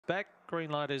back. Green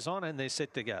light is on and they're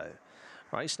set to go.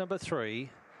 Race number 3,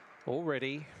 all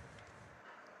ready.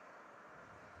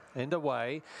 And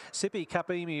away. Sippy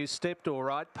Cup Emu stepped all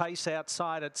right. Pace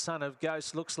outside at Son of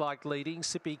Ghost looks like leading.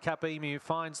 Sippy Cup Emu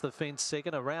finds the fence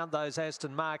second. Around those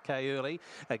Aston Marquet early.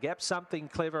 A gap Something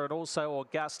Clever and also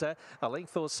Augusta. A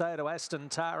length or so to Aston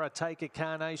Tara. Take a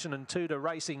Carnation and 2 to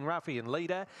Racing Ruffian.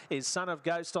 Leader is Son of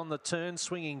Ghost on the turn.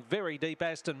 Swinging very deep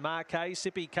Aston Marquet.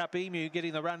 Sippy Cup Emu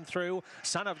getting the run through.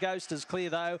 Son of Ghost is clear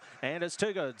though. And it's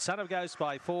too good. Son of Ghost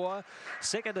by 4.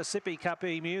 Second to Sippy Cup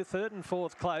Emu. Third and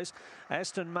fourth close.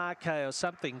 Aston Marquet or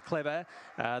Something Clever,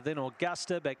 then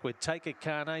Augusta back with Take a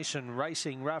Carnation,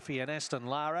 Racing Ruffian, Aston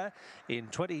Lara in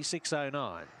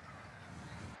 26.09.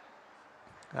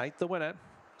 8th the winner,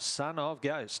 Son of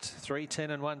Ghost,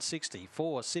 310 and 160.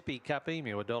 4 Sippy Cup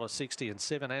Emu, $1.60, and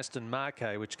 7 Aston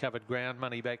Marquet, which covered ground,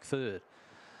 money back third.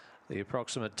 The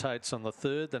approximate totes on the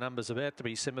third, the number's about to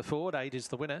be semaphore. 8 is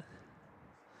the winner.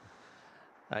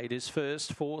 8 is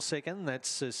first, 4 second,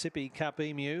 that's Sippy Cup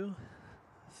Emu.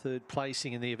 Third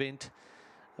placing in the event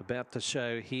about to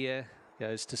show here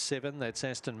goes to 7. That's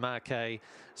Aston Marquet.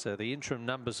 So the interim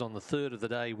numbers on the third of the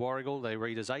day, Warrigal, they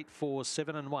read as 8, 4,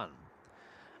 7 and 1.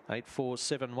 8, 4,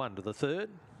 7, 1 to the third.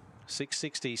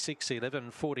 660, 6,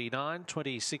 11, 49,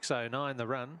 26.09 the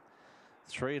run.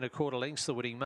 3 1/4 lengths the winning.